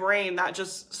in my brain that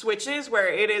just switches where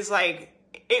it is like,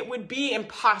 it would be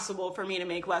impossible for me to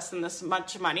make less than this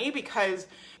much money, because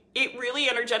it really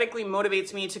energetically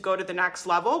motivates me to go to the next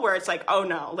level where it's like, oh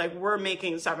no, like, we're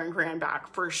making $7,000 back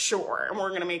for sure. And we're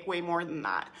going to make way more than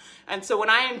that. And so when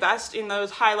I invest in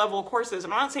those high level courses, I'm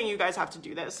not saying you guys have to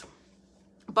do this,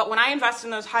 but when I invest in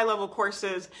those high level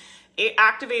courses, it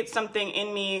activates something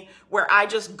in me where I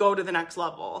just go to the next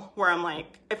level, where I'm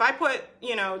like, if I put,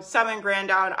 you know, $7,000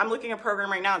 down, I'm looking at a program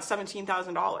right now, it's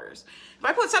 $17,000. If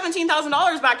I put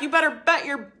 $17,000 back, you better bet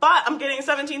your butt I'm getting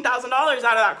 $17,000 out of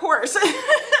that course.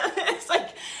 It's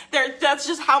like, that's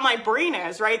just how my brain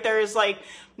is, right? There's like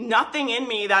nothing in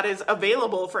me that is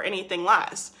available for anything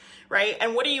less, right?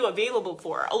 And what are you available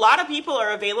for? A lot of people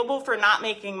are available for not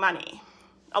making money.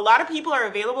 A lot of people are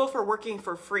available for working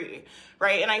for free,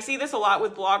 right? And I see this a lot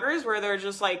with bloggers where they're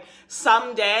just like,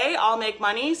 someday I'll make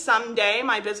money, someday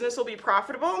my business will be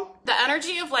profitable. The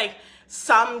energy of like,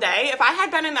 someday, if I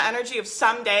had been in the energy of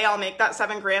someday I'll make that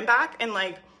 $7,000 back, and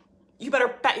like, you better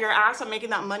bet your ass I'm making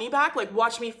that money back, like,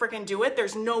 watch me freaking do it.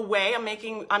 There's no way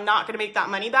I'm not gonna make that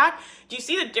money back. Do you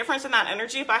see the difference in that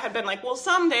energy? If I had been like, well,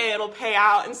 someday it'll pay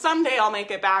out and someday I'll make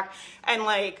it back, and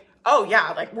like, oh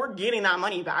yeah, like, we're getting that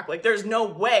money back. Like, there's no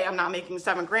way I'm not making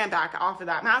 $7,000 back off of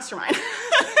that mastermind,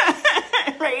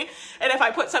 right? And if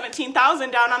I put $17,000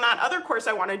 down on that other course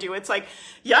I want to do, it's like,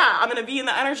 yeah, I'm going to be in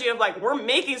the energy of like, we're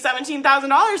making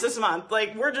 $17,000 this month.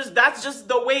 Like, that's just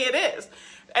the way it is.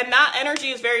 And that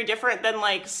energy is very different than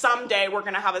like, someday we're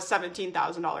going to have a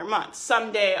 $17,000 month.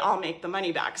 Someday I'll make the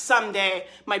money back. Someday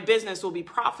my business will be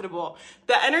profitable.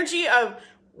 The energy of,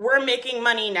 we're making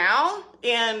money now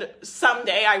and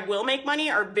someday I will make money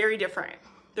are very different.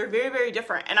 They're very, very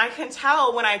different. And I can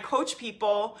tell when I coach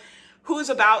people who's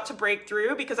about to break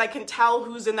through, because I can tell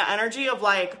who's in the energy of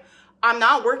like, I'm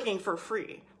not working for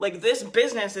free. Like, this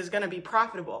business is going to be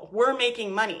profitable. We're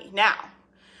making money now.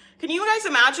 Can you guys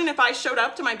imagine if I showed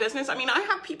up to my business? I mean, I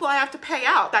have people I have to pay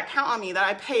out that count on me that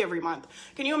I pay every month.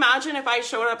 Can you imagine if I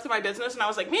showed up to my business and I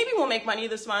was like, maybe we'll make money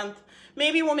this month.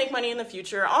 Maybe we'll make money in the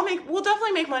future. We'll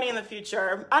definitely make money in the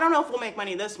future. I don't know if we'll make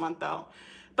money this month though.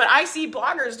 But I see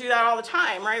bloggers do that all the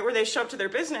time, right? Where they show up to their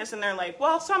business and they're like,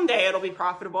 well, someday it'll be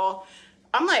profitable.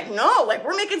 I'm like, no, like,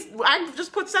 I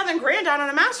just put $7,000 down on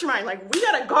a mastermind. Like, we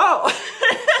gotta go.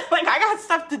 Like, I got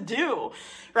stuff to do,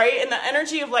 right? And the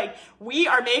energy of like, we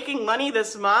are making money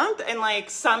this month and like,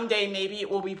 someday maybe it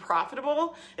will be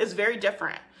profitable is very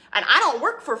different. And I don't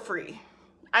work for free.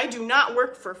 I do not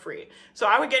work for free. So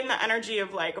I would get in the energy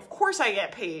of like, of course I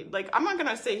get paid. Like, I'm not going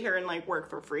to sit here and like work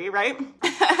for free, right?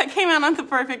 I came out at the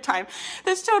perfect time.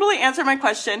 This totally answered my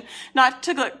question. Not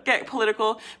to get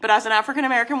political, but as an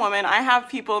African-American woman, I have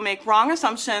people make wrong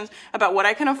assumptions about what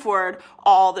I can afford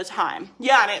all the time.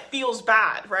 Yeah, and it feels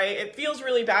bad, right? It feels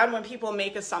really bad when people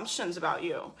make assumptions about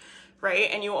you, right?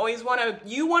 And you always want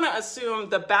to assume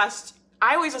the best.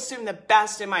 I always assume the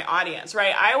best in my audience,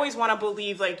 right? I always want to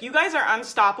believe like, you guys are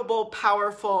unstoppable,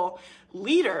 powerful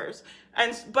leaders.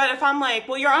 But if I'm like,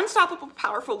 well, you're unstoppable,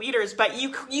 powerful leaders, but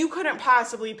you couldn't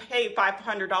possibly pay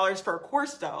 $500 for a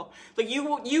course though. Like,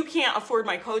 you can't afford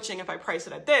my coaching if I price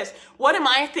it at this. What am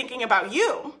I thinking about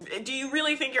you? Do you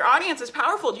really think your audience is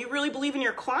powerful? Do you really believe in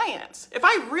your clients? If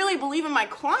I really believe in my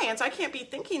clients, I can't be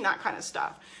thinking that kind of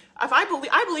stuff. If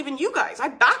I believe in you guys, I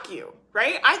back you,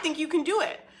 right? I think you can do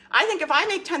it. I think if I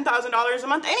make $10,000 a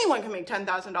month, anyone can make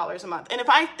 $10,000 a month. And if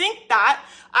I think that,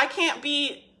 I can't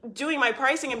be doing my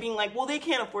pricing and being like, well, they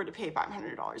can't afford to pay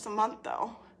 $500 a month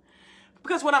though.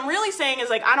 Because what I'm really saying is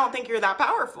like, I don't think you're that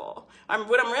powerful.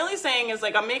 What I'm really saying is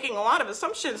like, I'm making a lot of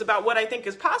assumptions about what I think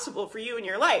is possible for you in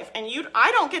your life. And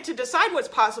I don't get to decide what's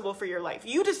possible for your life.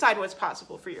 You decide what's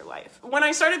possible for your life. When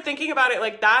I started thinking about it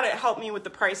like that, it helped me with the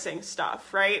pricing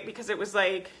stuff, right? Because it was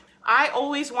like, I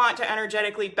always want to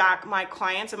energetically back my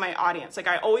clients and my audience. Like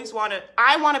I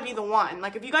want to be the one.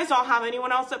 Like if you guys don't have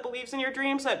anyone else that believes in your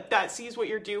dreams, that sees what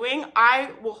you're doing, I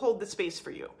will hold the space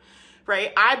for you,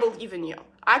 right? I believe in you.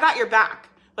 I got your back.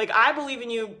 Like I believe in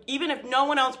you, even if no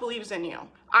one else believes in you.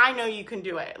 I know you can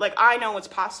do it. Like I know it's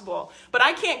possible, but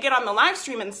I can't get on the live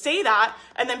stream and say that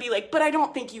and then be like, but I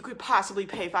don't think you could possibly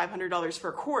pay $500 for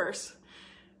a course.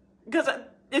 Because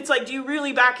it's like, do you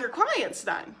really back your clients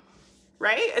then?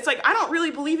 Right? It's like, I don't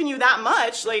really believe in you that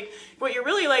much. Like what you're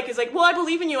really like is like, well, I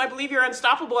believe in you. I believe you're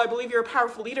unstoppable. I believe you're a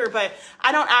powerful leader, but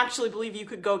I don't actually believe you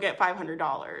could go get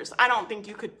 $500. I don't think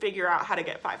you could figure out how to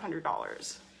get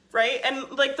 $500. Right? And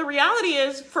like the reality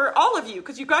is for all of you,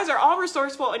 because you guys are all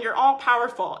resourceful and you're all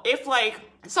powerful. If like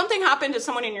something happened to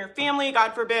someone in your family,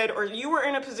 God forbid, or you were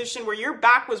in a position where your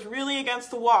back was really against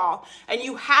the wall and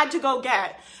you had to go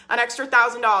get an extra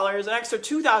 $1,000, an extra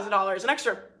 $2,000, an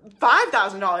extra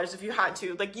 $5,000 if you had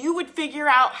to, like you would figure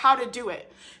out how to do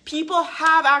it. People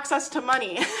have access to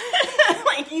money.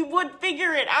 Like you would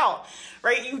figure it out,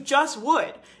 right? You just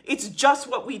would. It's just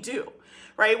what we do.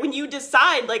 Right? When you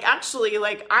decide, like, actually,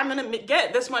 like, I'm going to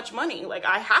get this much money, like,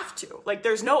 I have to, like,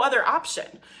 there's no other option,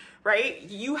 right?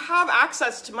 You have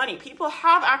access to money. People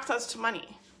have access to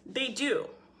money. They do.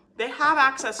 They have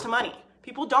access to money.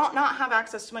 People don't not have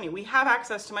access to money. We have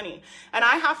access to money. And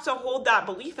I have to hold that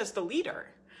belief as the leader,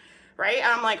 right? And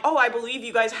I'm like, oh, I believe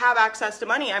you guys have access to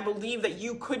money. I believe that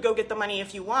you could go get the money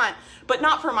if you want, but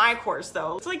not for my course,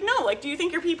 though. It's like, no, like, do you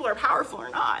think your people are powerful or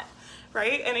not?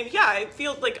 Right? And yeah, it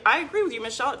feels like, I agree with you,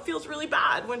 Michelle. It feels really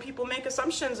bad when people make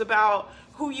assumptions about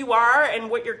who you are and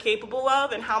what you're capable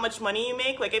of and how much money you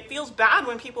make. Like it feels bad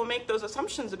when people make those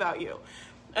assumptions about you.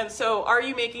 And so are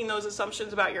you making those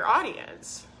assumptions about your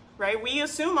audience? Right? We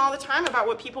assume all the time about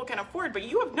what people can afford, but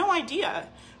you have no idea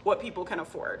what people can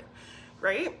afford.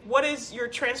 Right? What is your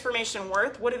transformation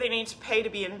worth? What do they need to pay to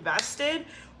be invested?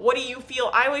 What do you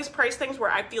feel? I always price things where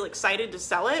I feel excited to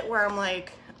sell it, where I'm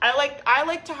like, I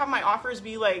like to have my offers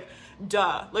be like,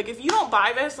 duh. Like if you don't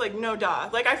buy this, like no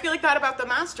duh. Like I feel like that about the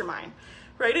mastermind,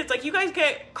 right? It's like you guys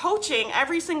get coaching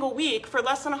every single week for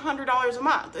less than $100 a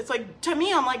month. It's like, to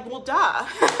me, I'm like, well, duh.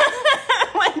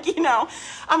 Like, you know,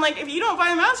 I'm like, if you don't buy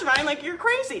the mastermind, like you're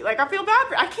crazy. Like I feel bad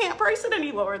I can't price it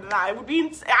any lower than that. It would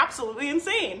be absolutely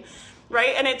insane.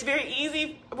 Right? And it's very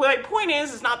easy. My point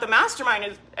is not the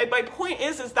mastermind. My point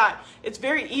is that it's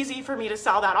very easy for me to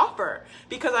sell that offer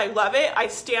because I love it. I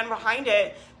stand behind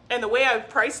it. And the way I've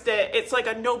priced it, it's like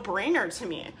a no-brainer to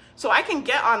me. So I can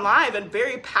get on live and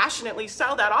very passionately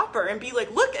sell that offer and be like,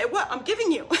 look at what I'm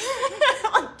giving you.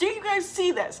 Like, do you guys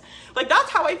see this? Like, that's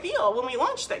how I feel when we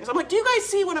launch things. I'm like, do you guys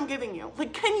see what I'm giving you?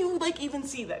 Like, can you like even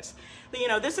see this? You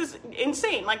know, this is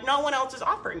insane. Like no one else is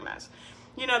offering this.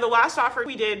 You know, the last offer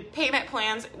we did payment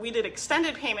plans, we did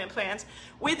extended payment plans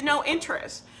with no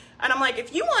interest. And I'm like,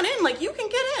 if you want in, like you can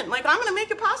get in. Like I'm going to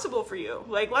make it possible for you.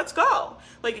 Like, let's go.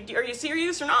 Like, are you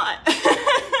serious or not?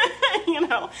 You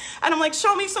know, and I'm like,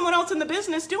 show me someone else in the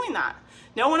business doing that.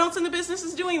 No one else in the business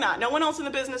is doing that. No one else in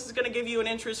the business is going to give you an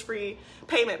interest-free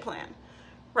payment plan.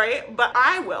 Right? But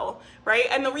I will, right?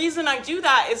 And the reason I do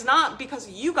that is not because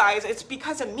of you guys, it's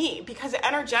because of me, because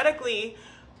energetically,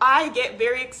 I get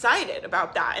very excited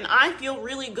about that and I feel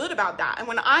really good about that. And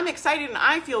when I'm excited and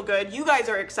I feel good, you guys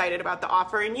are excited about the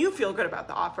offer and you feel good about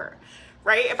the offer,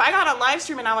 right? If I got on live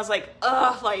stream and I was like,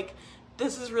 ugh, like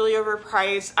this is really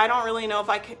overpriced. I don't really know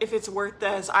if it's worth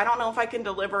this. I don't know if I can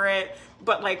deliver it.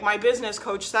 But like my business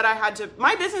coach said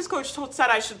my business coach said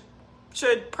I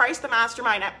should price the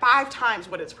mastermind at 5 times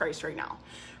what it's priced right now,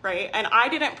 right? And I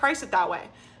didn't price it that way.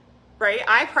 Right?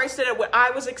 I priced it at what I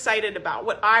was excited about,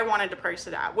 what I wanted to price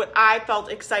it at, what I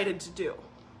felt excited to do.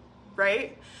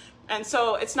 Right? And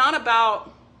so it's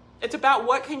about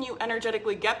what can you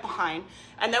energetically get behind.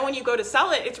 And then when you go to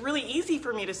sell it, it's really easy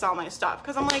for me to sell my stuff.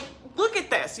 Because I'm like, look at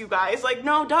this, you guys. Like,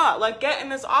 no duh. Like, get in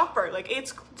this offer. Like,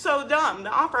 it's so dumb, the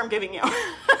offer I'm giving you.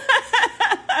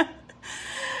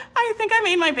 I think I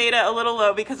made my beta a little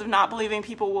low because of not believing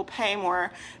people will pay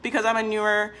more because I'm a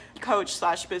newer coach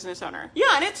 / business owner.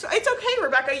 Yeah, and it's okay,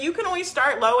 Rebecca. You can always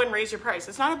start low and raise your price.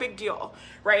 It's not a big deal,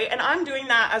 right? And I'm doing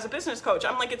that as a business coach.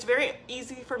 I'm like, it's very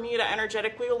easy for me to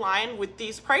energetically align with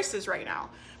these prices right now.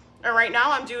 And right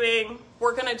now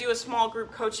we're going to do a small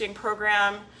group coaching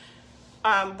program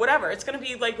whatever. It's going to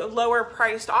be like a lower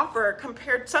priced offer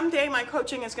compared. Someday my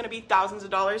coaching is going to be thousands of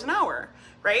dollars an hour,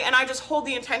 right? And I just hold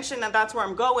the intention that that's where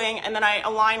I'm going, and then I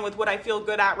align with what I feel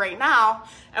good at right now,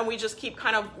 and we just keep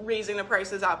kind of raising the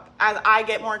prices up as I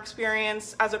get more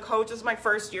experience as a coach. This is my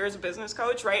first year as a business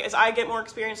coach, right? As I get more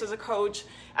experience as a coach,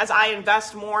 as I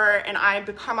invest more and I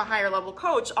become a higher level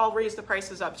coach, I'll raise the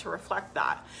prices up to reflect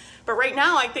that. But right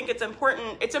now, I think it's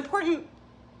important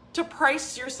to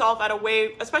price yourself at a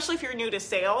way, especially if you're new to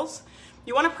sales,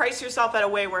 you want to price yourself at a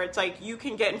way where it's like you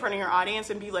can get in front of your audience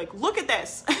and be like, look at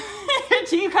this.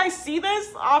 Do you guys see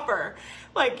this offer?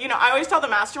 Like, you know, I always tell the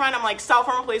mastermind, I'm like, sell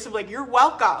from a place of like, you're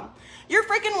welcome. You're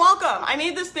freaking welcome. I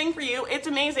made this thing for you. It's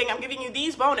amazing. I'm giving you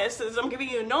these bonuses. I'm giving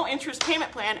you no interest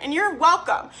payment plan, and you're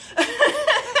welcome.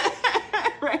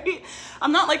 Right?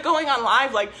 I'm not like going on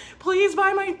live like, please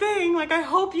buy my thing. Like, I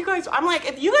hope you guys, I'm like,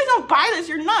 if you guys don't buy this,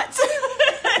 you're nuts.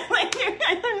 Like, you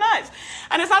guys are nuts.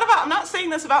 And it's not about, I'm not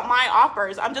saying this about my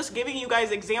offers. I'm just giving you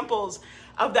guys examples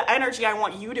of the energy I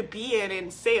want you to be in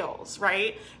sales,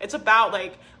 right? It's about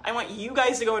like, I want you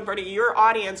guys to go in front of your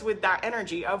audience with that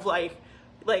energy of like,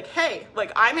 hey,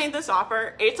 like I made this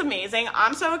offer. It's amazing.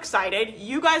 I'm so excited.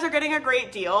 You guys are getting a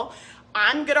great deal.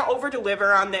 I'm going to over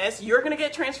deliver on this. You're going to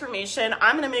get transformation.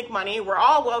 I'm going to make money. We're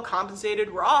all well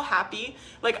compensated. We're all happy.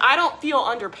 Like, I don't feel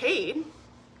underpaid,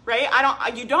 right?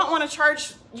 You don't want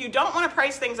to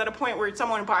price things at a point where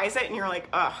someone buys it and you're like,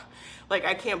 ugh, like,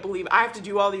 I can't believe I have to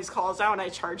do all these calls now and I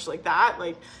charge like that.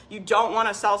 Like, you don't want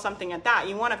to sell something at that.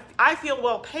 I feel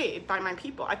well paid by my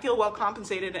people. I feel well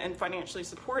compensated and financially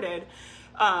supported.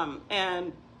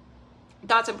 And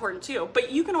that's important too,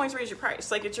 but you can always raise your price.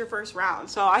 Like, it's your first round.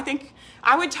 So I think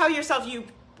I would tell yourself you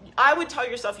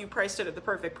priced it at the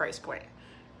perfect price point,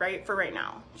 right? For right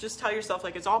now, just tell yourself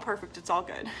like, it's all perfect. It's all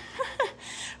good.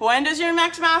 When does your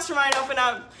next mastermind open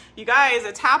up? You guys,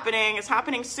 it's happening. It's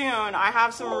happening soon. I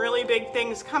have some really big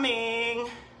things coming.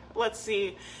 Let's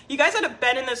see. You guys that have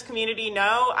been in this community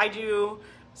know I do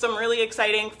some really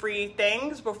exciting free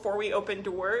things before we open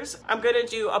doors. I'm gonna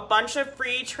do a bunch of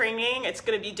free training. It's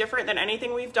gonna be different than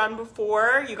anything we've done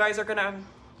before. You guys are gonna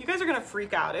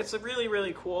freak out. It's really,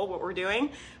 really cool what we're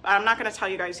doing. I'm not gonna tell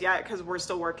you guys yet because we're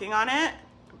still working on it.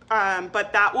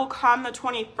 But that will come the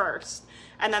 21st.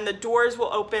 And then the doors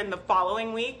will open the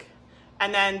following week.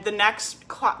 And then the next,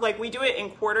 like we do it in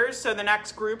quarters. So the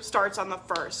next group starts on the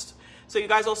 1st. So you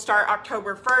guys will start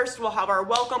October 1st. We'll have our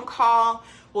welcome call.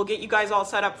 We'll get you guys all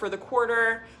set up for the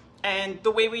quarter. And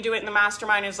the way we do it in the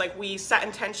mastermind is like we set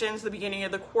intentions at the beginning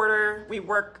of the quarter. We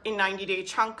work in 90-day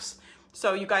chunks.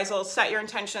 So you guys will set your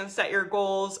intentions, set your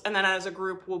goals, and then as a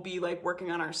group, we'll be like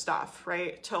working on our stuff,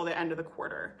 right, till the end of the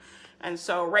quarter. And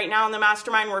so right now in the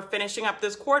mastermind, we're finishing up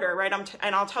this quarter, right?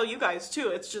 And I'll tell you guys too,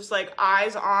 it's just like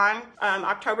eyes on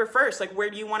October 1st. Like, where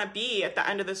do you want to be at the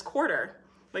end of this quarter?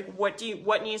 Like, what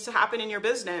needs to happen in your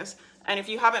business? And if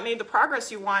you haven't made the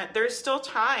progress you want, there's still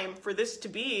time for this to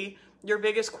be your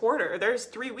biggest quarter. There's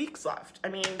 3 weeks left. I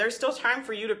mean, there's still time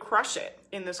for you to crush it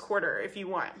in this quarter if you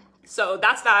want. So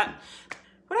that's that.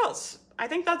 What else? I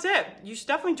think that's it. You should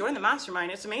definitely join the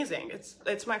mastermind. It's amazing.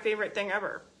 It's my favorite thing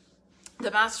ever. The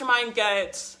mastermind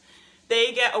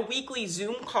they get a weekly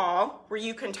Zoom call where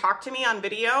you can talk to me on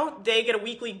video. They get a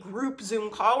weekly group Zoom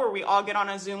call where we all get on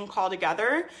a Zoom call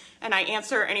together and I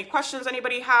answer any questions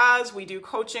anybody has. We do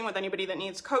coaching with anybody that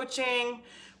needs coaching.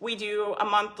 We do a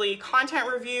monthly content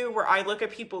review where I look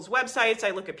at people's websites,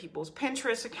 I look at people's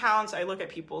Pinterest accounts, I look at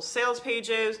people's sales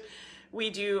pages. We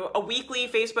do a weekly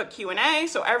Facebook Q&A.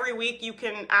 So every week you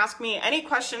can ask me any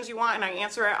questions you want and I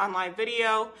answer it on live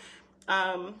video.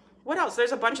 What else?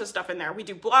 There's a bunch of stuff in there. We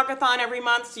do blogathon every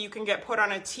month, so you can get put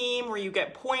on a team where you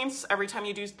get points. Every time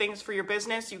you do things for your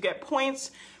business, you get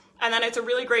points. And then it's a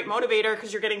really great motivator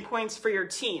because you're getting points for your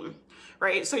team,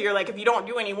 right? So you're like, if you don't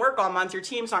do any work all month, your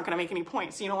team's not going to make any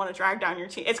points. So you don't want to drag down your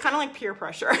team. It's kind of like peer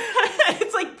pressure.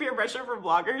 It's like peer pressure for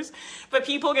bloggers, but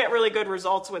people get really good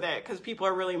results with it because people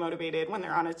are really motivated when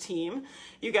they're on a team.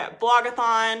 You get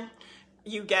blogathon.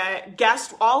 You get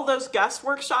all those guest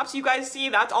workshops you guys see,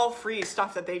 that's all free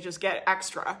stuff that they just get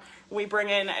extra. We bring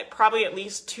in probably at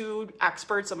least 2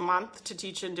 experts a month to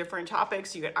teach in different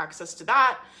topics. You get access to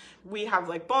that. We have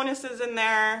like bonuses in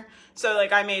there. So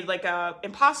like I made like a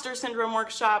imposter syndrome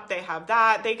workshop. They have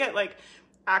that. They get like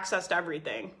access to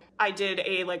everything. I did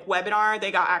a like webinar.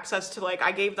 They got access to like,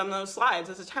 I gave them those slides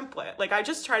as a template. Like I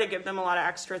just try to give them a lot of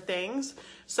extra things.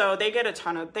 So they get a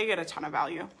ton of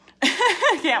value.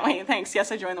 Can't wait. Thanks.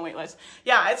 Yes, I joined the wait list.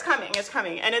 Yeah, it's coming.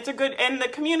 And it's and the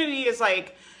community is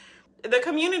like, the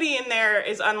community in there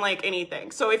is unlike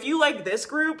anything. So if you like this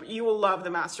group, you will love the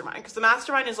mastermind because the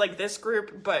mastermind is like this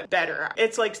group, but better.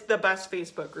 It's like the best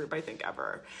Facebook group I think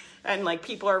ever. And like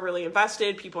people are really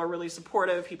invested, people are really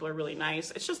supportive, people are really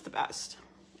nice. It's just the best.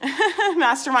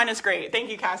 Mastermind is great. Thank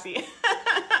you, Cassie.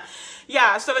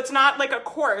 Yeah, so it's not like a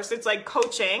course, it's like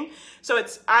coaching. So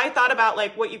I thought about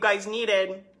like what you guys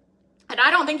needed. And I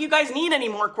don't think you guys need any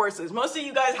more courses. Most of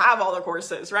you guys have all the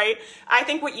courses, right? I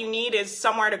think what you need is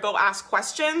somewhere to go ask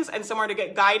questions and somewhere to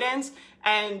get guidance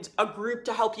and a group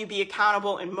to help you be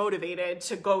accountable and motivated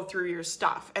to go through your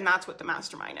stuff. And that's what the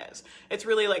mastermind is. It's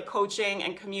really like coaching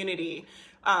and community.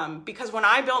 Because when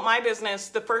I built my business,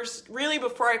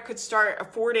 before I could start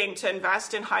affording to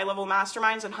invest in high-level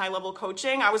masterminds and high-level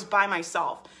coaching, I was by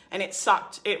myself and it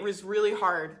sucked. It was really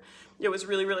hard. It was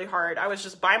really, really hard. I was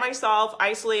just by myself,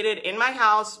 isolated in my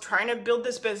house, trying to build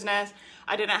this business.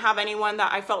 I didn't have anyone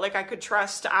that I felt like I could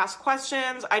trust to ask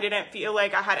questions. I didn't feel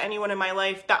like I had anyone in my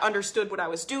life that understood what I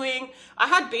was doing. I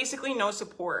had basically no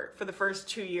support for the first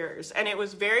 2 years, and it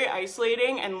was very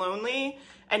isolating and lonely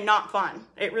and not fun.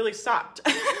 It really sucked.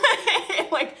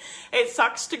 Like, it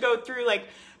sucks to go through like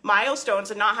milestones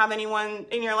and not have anyone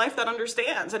in your life that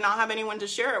understands and not have anyone to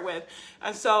share it with.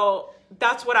 And so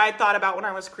that's what I thought about when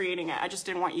I was creating it. I just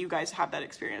didn't want you guys to have that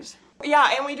experience.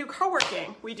 Yeah, and we do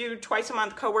co-working. We do twice a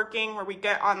month co-working where we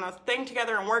get on the thing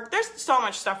together and work. There's so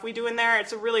much stuff we do in there.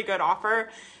 It's a really good offer.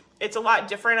 It's a lot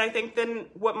different, I think, than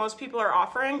what most people are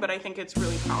offering, but I think it's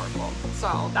really powerful.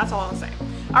 So that's all I'll say.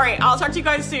 All right, I'll talk to you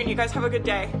guys soon. You guys have a good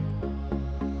day.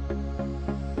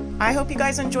 I hope you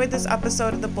guys enjoyed this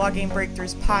episode of the Blogging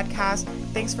Breakthroughs podcast.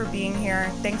 Thanks for being here.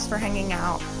 Thanks for hanging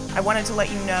out. I wanted to let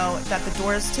you know that the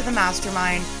doors to the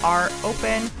mastermind are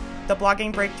open. The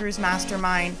Blogging Breakthroughs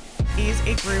Mastermind is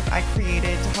a group I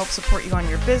created to help support you on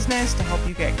your business, to help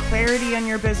you get clarity on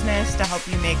your business, to help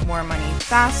you make more money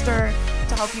faster,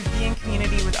 to help you be in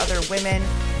community with other women.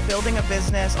 Building a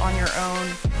business on your own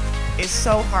is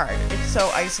so hard. It's so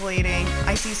isolating.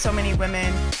 I see so many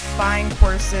women buying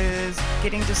courses,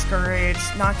 getting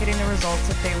discouraged, not getting the results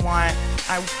that they want.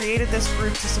 I created this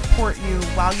group to support you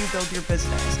while you build your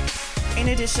business. In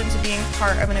addition to being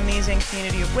part of an amazing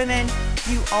community of women,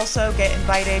 you also get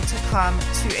invited to come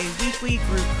to a weekly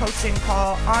group coaching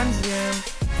call on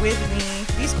Zoom with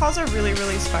me. These calls are really,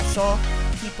 really special.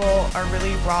 People are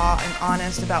really raw and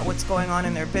honest about what's going on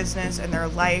in their business and their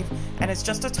life, and it's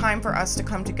just a time for us to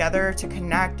come together, to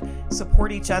connect,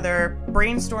 support each other,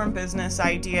 brainstorm business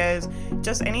ideas,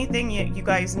 just anything you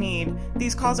guys need.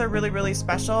 These calls are really, really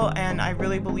special, and I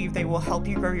really believe they will help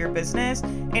you grow your business.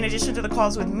 In addition to the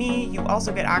calls with me, you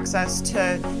also get access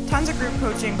to tons of group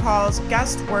coaching calls,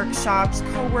 guest workshops,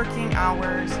 co-working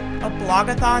hours, a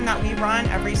blogathon that we run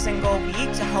every single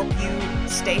week to help you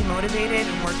stay motivated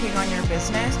and working on your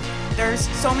business. There's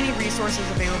so many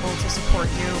resources available to support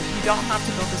you. You don't have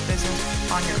to build this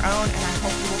business on your own, and I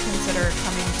hope you will consider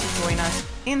coming to join us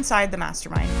inside the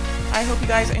mastermind. I hope you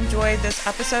guys enjoyed this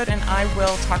episode, and I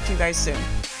will talk to you guys soon.